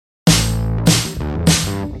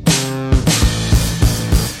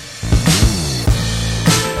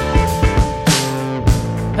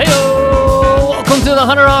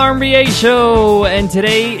$100 MBA show, and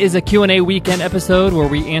today is a Q&A weekend episode where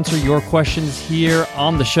we answer your questions here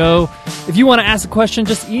on the show. If you want to ask a question,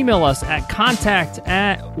 just email us at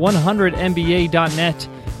contact@100mba.net,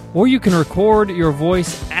 or you can record your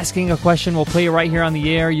voice asking a question. We'll play it right here on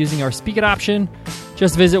the air using our Speak It option.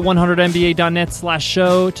 Just visit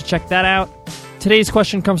 100mba.net/show to check that out. Today's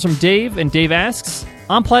question comes from Dave, and Dave asks,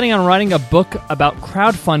 I'm planning on writing a book about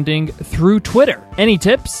crowdfunding through Twitter. Any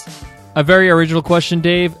tips? A very original question,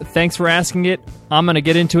 Dave. Thanks for asking it. I'm going to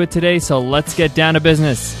get into it today, so let's get down to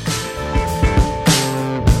business.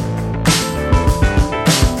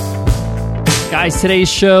 Guys,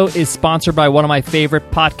 today's show is sponsored by one of my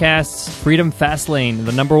favorite podcasts, Freedom Fastlane,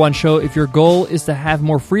 the number one show if your goal is to have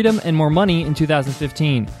more freedom and more money in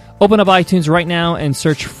 2015. Open up iTunes right now and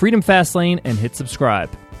search Freedom Fastlane and hit subscribe.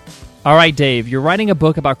 All right, Dave, you're writing a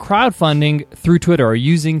book about crowdfunding through Twitter or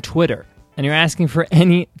using Twitter, and you're asking for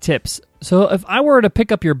any tips. So if I were to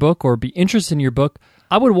pick up your book or be interested in your book,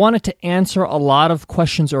 I would want it to answer a lot of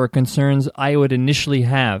questions or concerns I would initially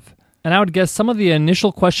have. And I would guess some of the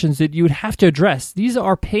initial questions that you would have to address. These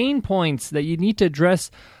are pain points that you need to address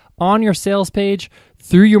on your sales page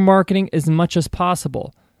through your marketing as much as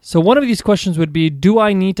possible. So one of these questions would be, do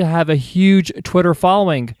I need to have a huge Twitter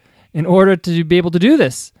following in order to be able to do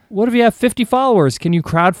this? What if you have 50 followers? Can you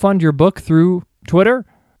crowdfund your book through Twitter?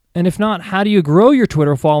 And if not, how do you grow your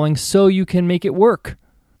Twitter following so you can make it work?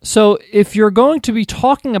 So if you're going to be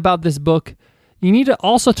talking about this book, you need to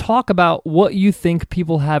also talk about what you think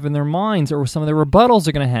people have in their minds or some of the rebuttals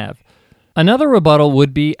they're going to have. Another rebuttal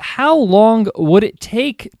would be, how long would it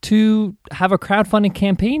take to have a crowdfunding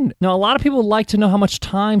campaign? Now, a lot of people like to know how much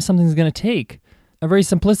time something's going to take. A very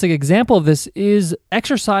simplistic example of this is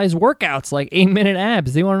exercise workouts like 8-minute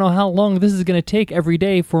abs. They want to know how long this is going to take every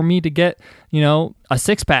day for me to get, a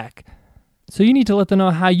six-pack. So you need to let them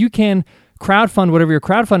know how you can crowdfund whatever you're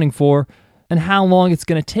crowdfunding for and how long it's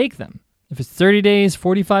going to take them. If it's 30 days,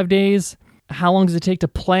 45 days, how long does it take to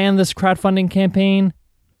plan this crowdfunding campaign?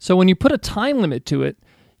 So when you put a time limit to it,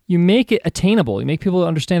 you make it attainable. You make people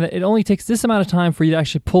understand that it only takes this amount of time for you to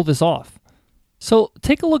actually pull this off. So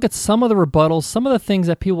take a look at some of the rebuttals, some of the things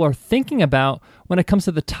that people are thinking about when it comes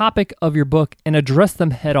to the topic of your book, and address them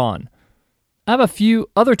head on. I have a few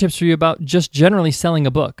other tips for you about just generally selling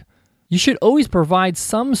a book. You should always provide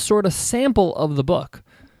some sort of sample of the book,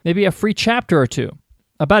 maybe a free chapter or two.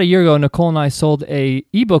 About a year ago, Nicole and I sold an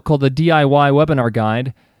ebook called the DIY Webinar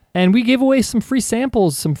Guide, and we gave away some free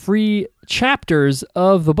samples, some free chapters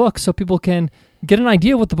of the book so people can get an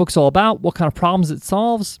idea of what the book's all about, what kind of problems it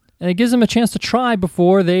solves, and it gives them a chance to try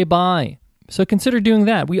before they buy. So consider doing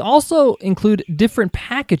that. We also include different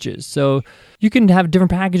packages. So you can have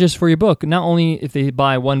different packages for your book. Not only if they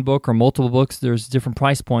buy one book or multiple books, there's different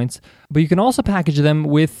price points, but you can also package them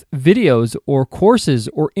with videos or courses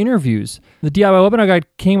or interviews. The DIY Webinar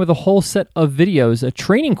Guide came with a whole set of videos, a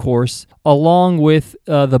training course, along with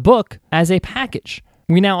the book as a package.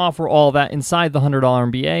 We now offer all that inside the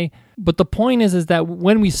 $100 MBA. But the point is that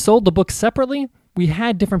when we sold the book separately, we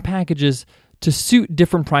had different packages to suit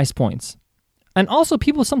different price points. And also,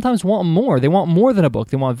 people sometimes want more. They want more than a book.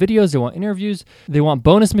 They want videos, they want interviews, they want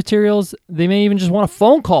bonus materials. They may even just want a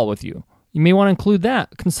phone call with you. You may want to include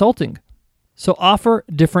that, consulting. So offer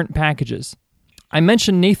different packages. I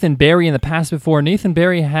mentioned Nathan Barry in the past before. Nathan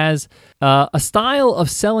Barry has a style of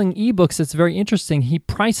selling ebooks that's very interesting. He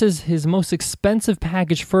prices his most expensive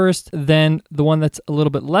package first, then the one that's a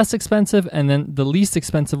little bit less expensive, and then the least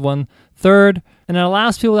expensive one third. And it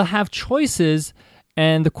allows people to have choices,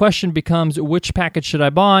 and the question becomes, which package should I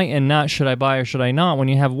buy, and not should I buy or should I not? When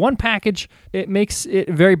you have one package, it makes it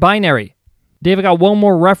very binary. Dave, I got one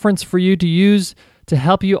more reference for you to use to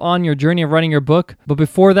help you on your journey of writing your book. But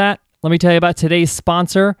before that, let me tell you about today's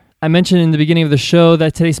sponsor. I mentioned in the beginning of the show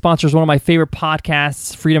that today's sponsor is one of my favorite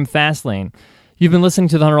podcasts, Freedom Fastlane. You've been listening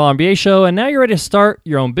to the $100 MBA show, and now you're ready to start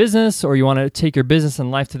your own business, or you want to take your business and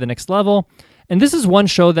life to the next level. And this is one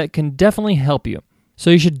show that can definitely help you. So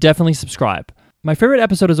you should definitely subscribe. My favorite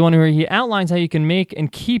episode is the one where he outlines how you can make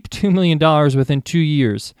and keep $2 million within 2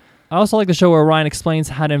 years. I also like the show where Ryan explains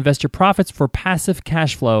how to invest your profits for passive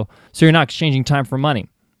cash flow so you're not exchanging time for money.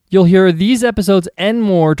 You'll hear these episodes and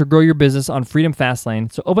more to grow your business on Freedom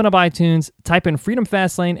Fastlane. So open up iTunes, type in Freedom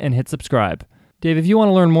Fastlane, and hit subscribe. Dave, if you want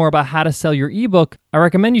to learn more about how to sell your ebook, I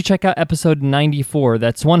recommend you check out episode 94.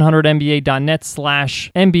 That's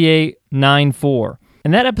 100mba.net/MBA94.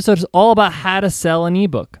 And that episode is all about how to sell an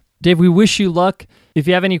ebook. Dave, we wish you luck. If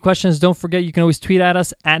you have any questions, don't forget you can always tweet at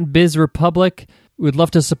us at BizRepublic. We'd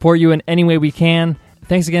love to support you in any way we can.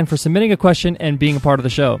 Thanks again for submitting a question and being a part of the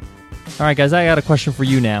show. All right, guys, I got a question for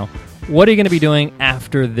you now. what are you going to be doing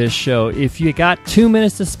after this show? If you got 2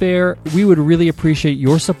 minutes to spare, we would really appreciate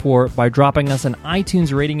your support by dropping us an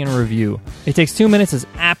iTunes rating and review. It takes 2 minutes, it's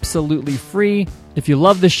absolutely free. If you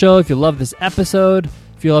love the show, if you love this episode,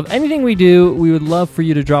 if you love anything we do, we would love for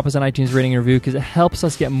you to drop us an iTunes rating and review because it helps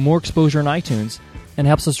us get more exposure on iTunes and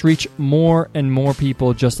helps us reach more and more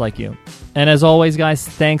people just like you. And as always, guys,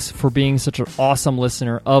 thanks for being such an awesome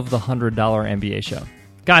listener of the $100 MBA show.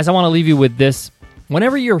 Guys, I want to leave you with this.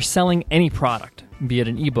 Whenever you're selling any product, be it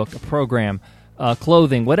an ebook, a program,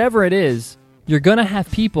 clothing, whatever it is, you're going to have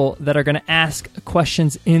people that are going to ask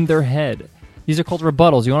questions in their head. These are called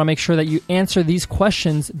rebuttals. You want to make sure that you answer these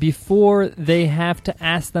questions before they have to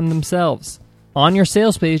ask them themselves. On your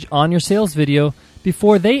sales page, on your sales video,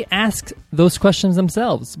 before they ask those questions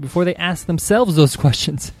themselves, before they ask themselves those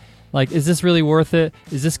questions. Like, is this really worth it?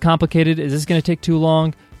 Is this complicated? Is this going to take too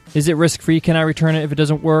long? Is it risk-free? Can I return it if it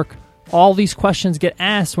doesn't work? All these questions get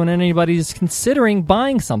asked when anybody is considering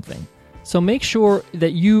buying something. So make sure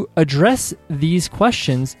that you address these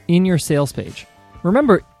questions in your sales page.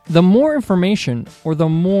 Remember, the more information or the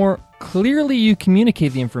more clearly you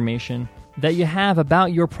communicate the information that you have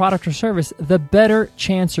about your product or service, the better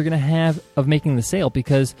chance you're going to have of making the sale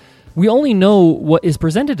because we only know what is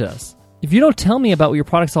presented to us. If you don't tell me about what your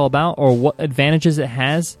product's all about or what advantages it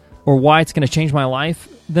has or why it's going to change my life,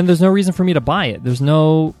 then there's no reason for me to buy it. There's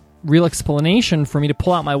no real explanation for me to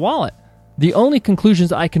pull out my wallet. The only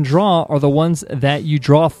conclusions I can draw are the ones that you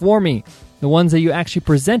draw for me, the ones that you actually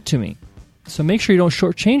present to me. So make sure you don't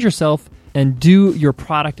shortchange yourself and do your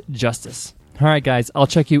product justice. All right, guys, I'll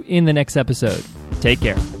check you in the next episode. Take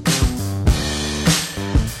care.